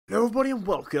Hello everybody and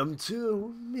welcome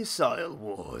to Missile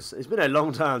Wars. It's been a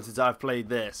long time since I've played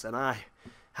this and I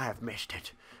have missed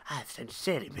it. I have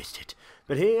sincerely missed it.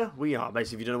 But here we are.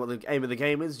 Basically, if you don't know what the aim of the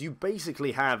game is, you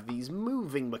basically have these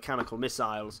moving mechanical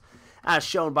missiles as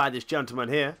shown by this gentleman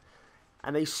here.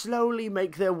 And they slowly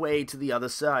make their way to the other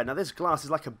side. Now this glass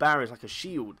is like a barrier, it's like a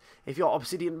shield. If your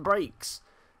obsidian breaks,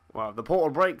 well, if the portal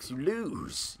breaks, you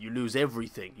lose. You lose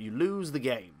everything. You lose the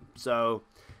game. So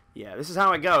yeah, this is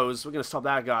how it goes. We're going to stop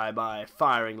that guy by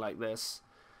firing like this.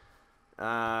 Is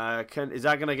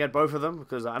that going to get both of them?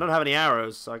 Because I don't have any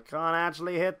arrows, so I can't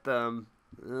actually hit them.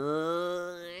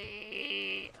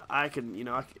 I can,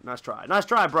 nice try. Nice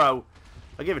try, bro.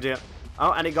 I'll give it to you.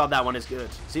 Oh, and he got that one. It's good.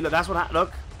 See, look, that's what happened.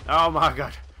 Look. Oh, my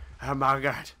God. Oh, my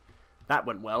God. That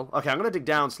went well. Okay, I'm going to dig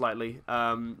down slightly.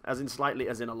 As in slightly,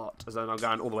 as in a lot. As in I'm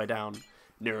going all the way down.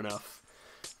 Near enough.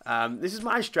 This is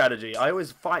my strategy. I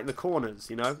always fight the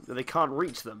corners, they can't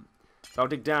reach them. So I'll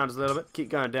dig down just a little bit, keep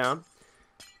going down.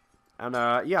 And,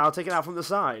 yeah, I'll take it out from the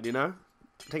side,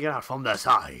 Take it out from the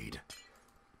side.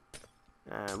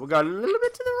 And we'll go a little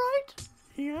bit to the right.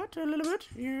 Yeah, a little bit,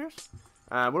 yes.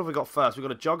 What have we got first? We've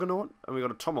got a Juggernaut, and we've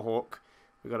got a Tomahawk.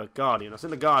 We've got a Guardian. I'll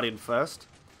send the Guardian first.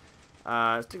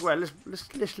 Let's dig away,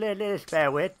 let's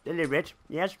bear with a little bit.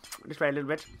 Yes, let's wait a little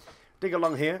bit. Dig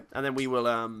along here, and then we will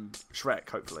Shrek,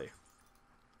 hopefully.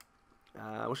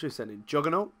 What should we send in?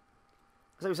 Juggernaut?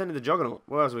 I think we're sending the Juggernaut.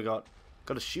 What else have we got?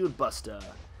 Got a Shield Buster.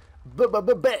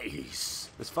 Base!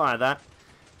 Let's fire that.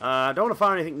 Don't want to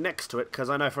fire anything next to it, because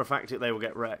I know for a fact they will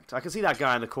get wrecked. I can see that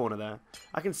guy in the corner there.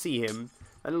 I can see him.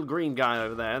 That little green guy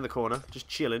over there in the corner, just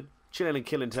chilling. Chilling and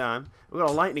killing time. We've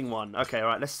got a lightning one. Okay,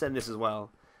 alright, let's send this as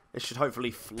well. This should hopefully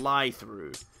fly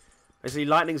through. Basically,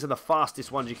 lightnings are the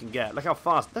fastest ones you can get. Look how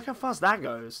fast that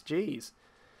goes. Jeez.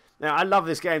 Now, I love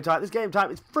this game type. This game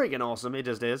type is freaking awesome. It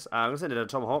just is. I'm going to send it to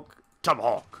Tomahawk.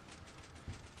 Tomahawk.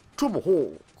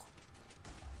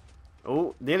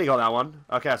 Oh, nearly got that one.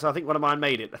 Okay, so I think one of mine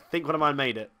made it.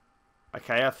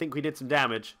 Okay, I think we did some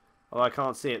damage. Although I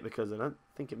can't see it because I don't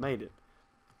think it made it.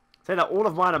 Say that all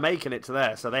of mine are making it to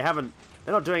there. So they're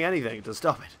not doing anything to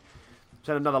stop it.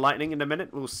 Send another lightning in a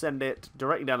minute. We'll send it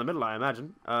directly down the middle, I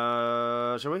imagine.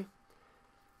 Shall we?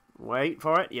 Wait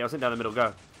for it. Yeah, I'll send it down the middle.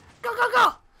 Go. Go, go,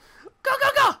 go! Go, go,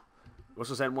 go! We'll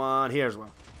also send one here as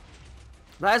well.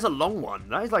 That is a long one.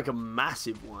 That is like a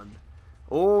massive one.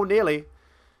 Oh, nearly.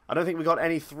 I don't think we got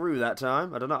any through that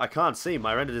time. I don't know. I can't see.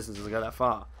 My render distance doesn't go that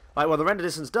far. Like, well, the render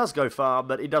distance does go far,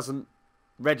 but it doesn't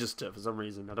register for some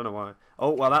reason. I don't know why.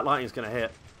 Oh, well, that lightning's going to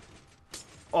hit.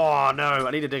 Oh, no. I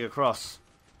need to dig across.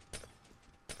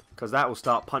 Because that will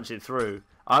start punching through.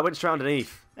 I went straight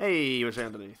underneath. Hey, went straight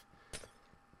underneath.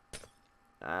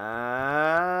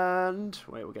 And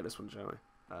wait, we'll get this one, shall we?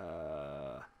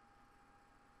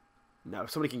 No,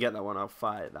 if somebody can get that one, I'll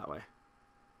fire it that way.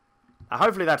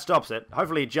 Hopefully that stops it.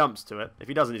 Hopefully he jumps to it. If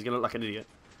he doesn't, he's going to look like an idiot.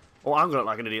 Or I'm going to look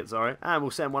like an idiot, sorry. And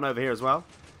we'll send one over here as well.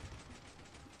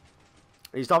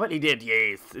 Did he stop it? He did,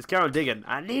 yes. It's carrying on digging.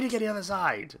 I need to get the other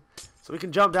side. So we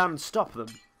can jump down and stop them.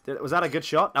 Was that a good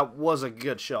shot? That was a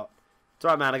good shot. It's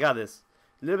alright, man. I got this.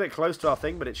 A little bit close to our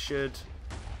thing, but it should...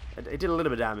 It did a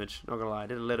little bit of damage. Not gonna lie. It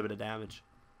did a little bit of damage.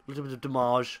 A little bit of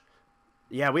damage.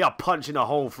 Yeah, we are punching a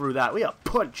hole through that. We are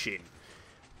punching.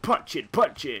 Punching,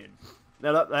 punching.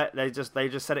 No, look, they just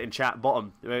said it in chat.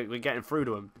 Bottom. We're getting through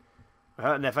to them. We're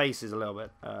hurting their faces a little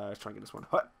bit. Let's try and get this one.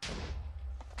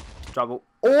 Trouble.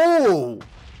 Oh!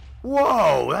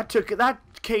 Whoa! That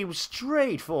came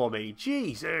straight for me.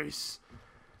 Jesus.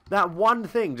 That one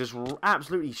thing just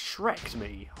absolutely shreked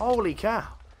me. Holy cow.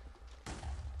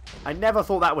 I never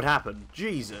thought that would happen.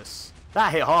 Jesus.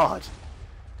 That hit hard.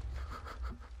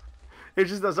 It's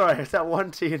just, sorry, it's that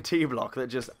one TNT block that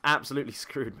just absolutely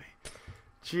screwed me.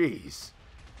 Jeez.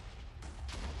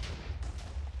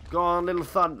 Go on, little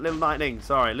lightning.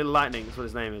 Sorry, little lightning. That's what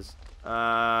his name is.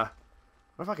 What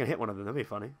if I can hit one of them? That'd be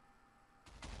funny.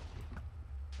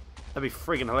 That'd be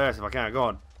freaking hilarious if I can. Go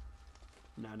on.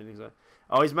 No, I didn't think so.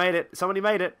 Oh, he's made it. Somebody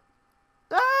made it.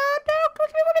 Ah, no, don't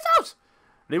need more missiles.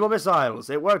 Need more missiles.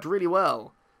 It worked really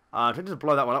well. I'm trying to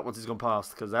blow that one up once he's gone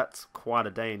past, because that's quite a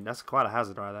dane. That's quite a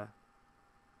hazard right there.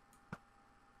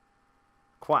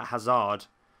 Quite a hazard.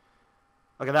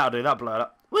 Okay, that'll do. That'll blow it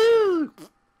up. Woo!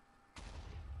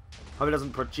 Hope he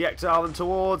doesn't projectile them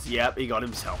towards. Yep, he got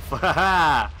himself.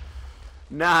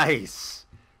 Nice.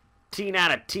 10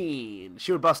 out of 10.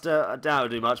 Shield Buster, I doubt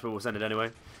it'll do much, but we'll send it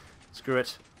anyway. Screw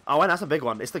it. Oh, and that's a big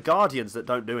one. It's the Guardians that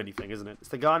don't do anything, isn't it? It's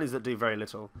the Guardians that do very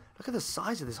little. Look at the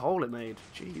size of this hole it made.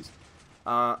 Jeez.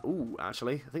 Ooh,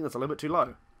 actually, I think that's a little bit too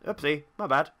low. Oopsie. My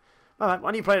bad. My bad.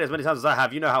 When you play it as many times as I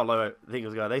have, you know how low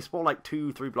things go. They spawn like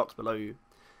 2-3 blocks below you.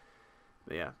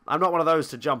 But yeah, I'm not one of those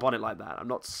to jump on it like that. I'm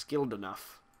not skilled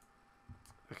enough.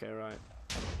 Okay, right.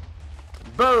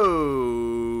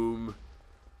 Boom!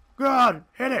 God,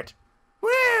 hit it!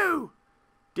 Woo!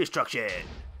 Destruction!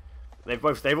 They've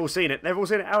all seen it. They've all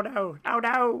seen it. Oh no! Oh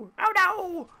no! Oh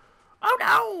no! Oh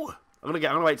no! I'm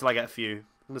gonna wait till I get a few. I'm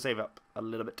gonna save up a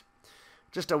little bit,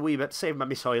 just a wee bit. Save my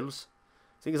missiles.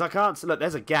 Thing is, I can't look.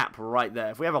 There's a gap right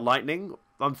there. If we have a lightning,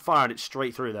 I'm firing it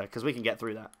straight through there because we can get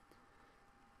through that.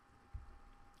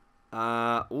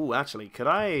 Oh, actually, could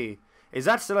I? Is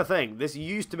that still a thing? This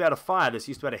used to be able to fire. This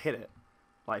used to be able to hit it.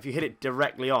 Like if you hit it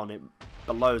directly on, it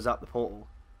blows up the portal.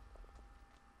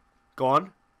 Go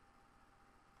on.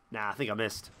 Nah, I think I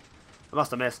missed. I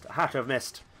must have missed. I had to have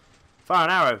missed. Fire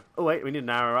an arrow. Oh, wait. We need an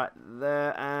arrow right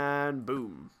there. And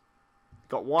boom.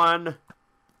 Got one.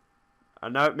 I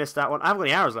know. Missed that one. I haven't got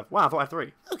any arrows left. Wow, I thought I had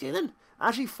 3. Okay, then.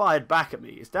 Actually fired back at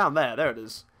me. It's down there. There it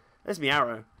is. There's my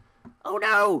arrow. Oh,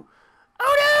 no.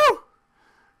 Oh, no.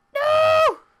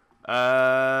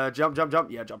 No. Jump, jump, jump.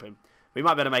 Yeah, jump him. We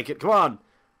might better make it. Come on.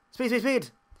 Speed, speed, speed.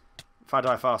 If I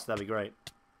die fast, that'd be great.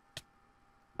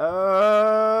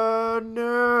 No.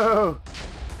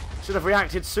 Should have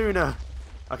reacted sooner.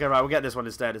 Okay, right, we'll get this one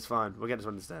instead. It's fine. We'll get this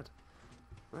one instead.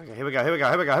 Okay, here we go, here we go,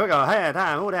 here we go, here we go. Hey,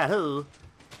 time, who that, who?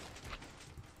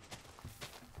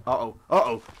 Uh-oh,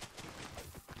 uh-oh.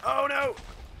 Oh, no.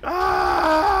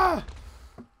 Ah!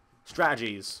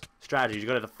 Strategies. Strategies. You've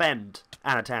got to defend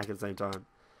and attack at the same time.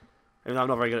 Even though I'm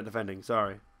not very good at defending.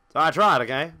 Sorry. So I tried,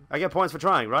 okay? I get points for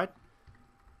trying, right?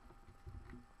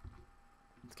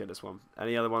 Let's get this one.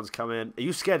 Any other ones come in?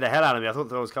 You scared the hell out of me. I thought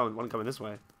there was one coming this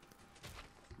way.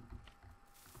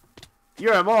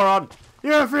 You're a moron.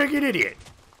 You're a freaking idiot.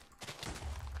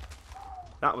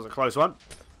 That was a close one.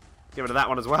 Give it to that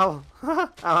one as well. I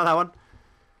like that one.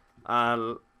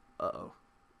 Uh-oh.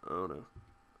 Oh, no.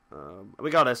 We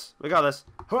got this. We got this.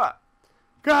 God!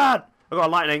 I got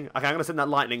a lightning. Okay, I'm going to send that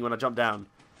lightning when I jump down.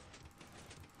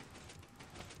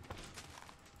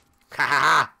 Ha ha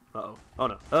ha! Uh-oh. Oh,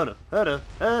 no. Oh, no. Oh, no.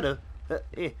 Oh, no.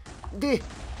 I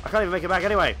can't even make it back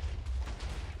anyway.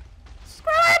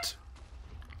 Screw it!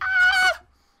 Ah!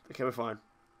 Okay, we're fine.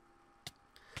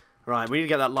 Right, we need to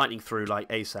get that lightning through, like,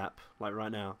 ASAP. Like,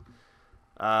 right now.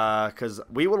 Because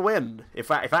we will win. If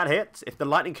that hits, if the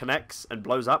lightning connects and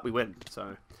blows up, we win.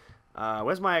 So,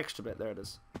 where's my extra bit? There it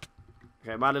is.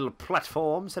 Okay, my little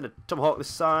platform. Send a tomahawk this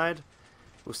side.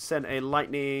 We'll send a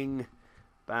lightning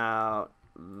about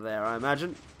there, I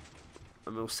imagine.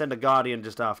 And we'll send a guardian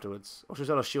just afterwards. Or should we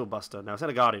send a shield buster? No,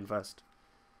 send a guardian first.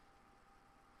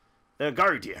 The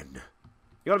guardian.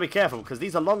 You gotta be careful, because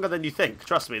these are longer than you think.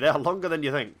 Trust me, they are longer than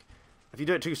you think. If you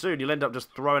do it too soon, you'll end up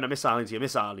just throwing a missile into your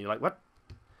missile, and you're like, what?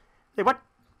 Hey, what?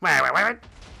 Wait.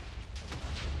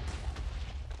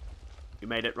 You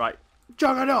made it right.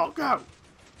 Juggernaut, go!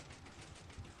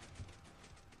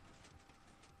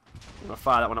 I'm gonna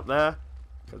fire that one up there,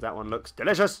 because that one looks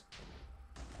delicious.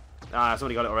 Ah,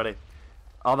 somebody got it already.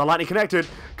 Oh, the lightning connected.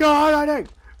 God, lightning!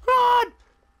 God!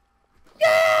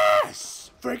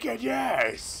 Yes! Freaking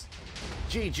yes!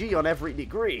 GG on every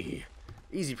degree.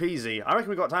 Easy peasy. I reckon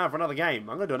we've got time for another game.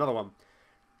 I'm going to do another one.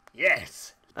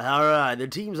 Yes. Alright, the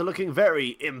teams are looking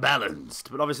very imbalanced.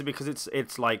 But obviously because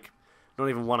it's like not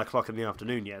even 1 o'clock in the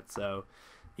afternoon yet. So,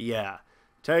 yeah.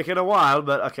 Taking a while,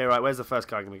 but okay, right. Where's the first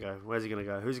guy going to go? Where's he going to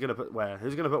go? Who's going to put where?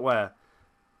 Who's going to put where?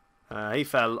 He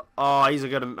fell. Oh, he's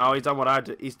done what I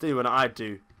do. He's doing what I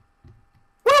do.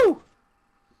 Woo!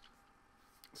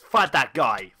 Let's fight that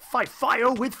guy. Fight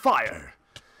fire with fire.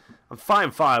 I'm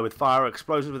fighting fire with fire,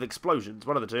 explosions with explosions.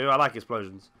 One of the two. I like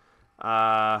explosions.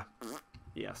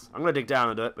 Yes. I'm going to dig down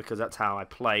and do it because that's how I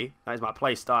play. That is my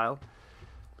play style.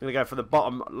 I'm going to go for the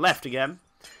bottom left again.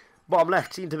 Bottom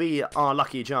left seemed to be our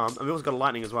lucky charm. And we also got a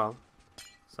lightning as well.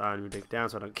 So I'm going to dig down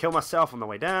so I don't kill myself on the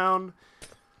way down.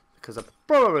 Because I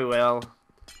probably will.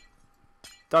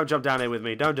 Don't jump down here with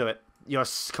me. Don't do it. You're a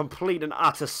complete and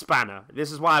utter spanner.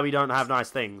 This is why we don't have nice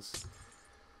things.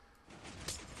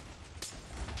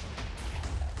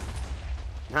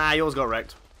 Ah, yours got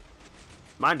wrecked.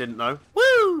 Mine didn't, though.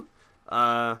 Woo!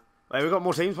 We've got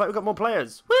more teams. We've got more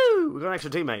players. Woo! We've got an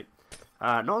extra teammate.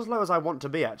 Not as low as I want to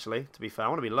be, actually. To be fair, I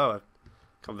want to be lower.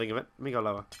 Come think of it. Let me go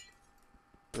lower.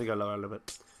 Let me go lower a little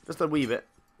bit. Just a wee bit.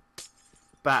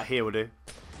 Bat here will do.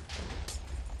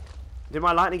 Did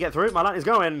my lightning get through? My lightning's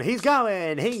going. He's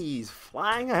going. He's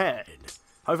flying ahead.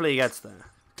 Hopefully he gets there.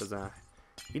 Because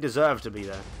he deserves to be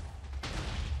there.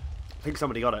 I think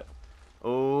somebody got it.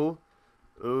 Oh.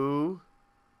 Ooh.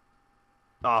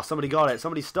 Oh, somebody got it.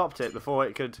 Somebody stopped it before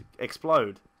it could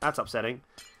explode. That's upsetting.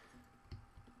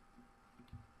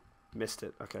 Missed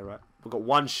it. Okay, right. We've got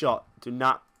one shot. Do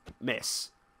not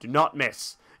miss. Do not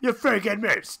miss. You freaking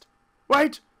missed.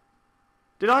 Wait.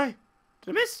 Did I? Did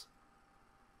I miss?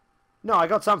 No, I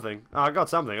got something. Oh, I got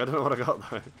something. I don't know what I got,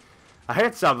 though. I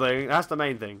hit something. That's the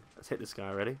main thing. Let's hit this guy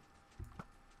already.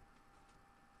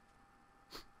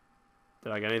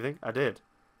 Did I get anything? I did.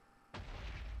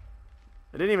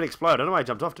 It didn't even explode. I don't know why I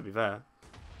jumped off, to be fair.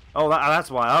 Oh, that's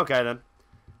why. Okay, then.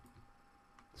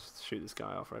 Let's shoot this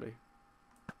guy off already.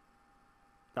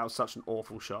 That was such an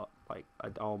awful shot. Like,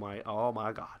 oh my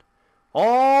god.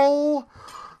 Oh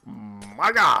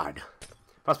my god.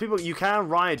 Plus, people, you can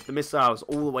ride the missiles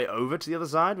all the way over to the other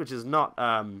side, which is not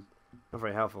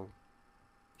very helpful.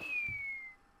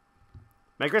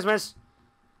 Merry Christmas.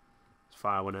 Let's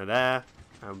fire one there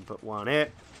and put one here.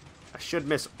 I should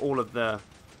miss all of the.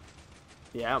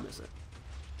 Yeah, I'll miss it.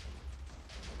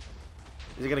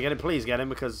 Is he gonna get him? Please get him,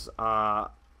 because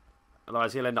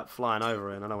otherwise he'll end up flying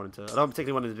over it. And I don't want him to. I don't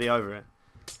particularly want him to be over it.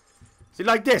 See,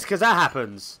 like this, because that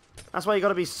happens. That's why you got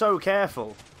to be so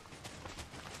careful.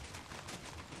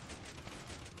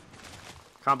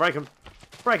 Can't break him.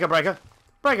 Breaker, breaker.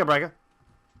 Breaker, breaker.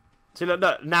 See,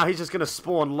 look, now he's just going to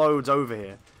spawn loads over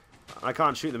here. I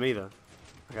can't shoot them either.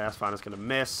 Okay, that's fine. It's going to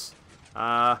miss.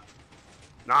 Ah,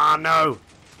 no.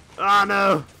 Ah,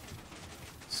 no.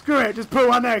 Screw it. Just put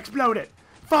one there. Explode it.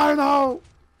 Fire in the hole.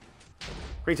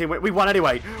 Green team, we won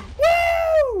anyway.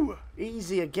 Woo!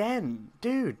 Easy again.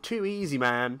 Dude, too easy,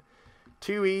 man.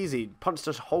 Too easy. Punched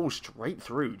a hole straight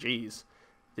through. Jeez.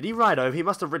 Did he ride over? He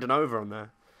must have ridden over on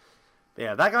there. But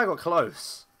yeah, that guy got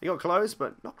close. He got close,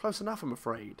 but not close enough, I'm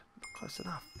afraid. Not close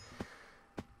enough.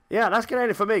 Yeah, that's going to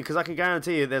end it for me, because I can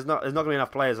guarantee you there's not going to be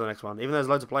enough players on the next one. Even though there's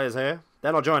loads of players here,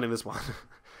 they're not joining this one.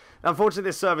 Unfortunately,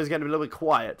 this server is getting a little bit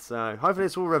quiet, so hopefully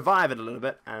this will revive it a little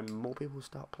bit, and more people will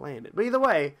start playing it. But either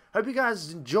way, hope you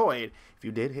guys enjoyed. If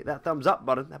you did, hit that thumbs up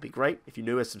button. That'd be great. If you're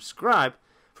new, subscribe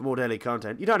for more daily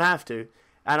content. You don't have to.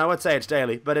 And I would say it's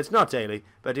daily, but it's not daily.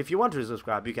 But if you want to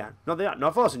subscribe, you can.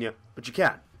 Not forcing you, but you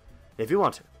can. If you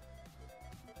want to.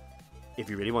 If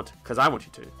you really want to. Because I want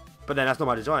you to. But then that's not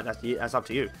my design. That's up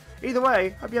to you. Either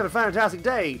way, hope you have a fantastic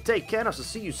day. Take care, and I'll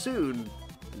see you soon.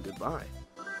 And goodbye.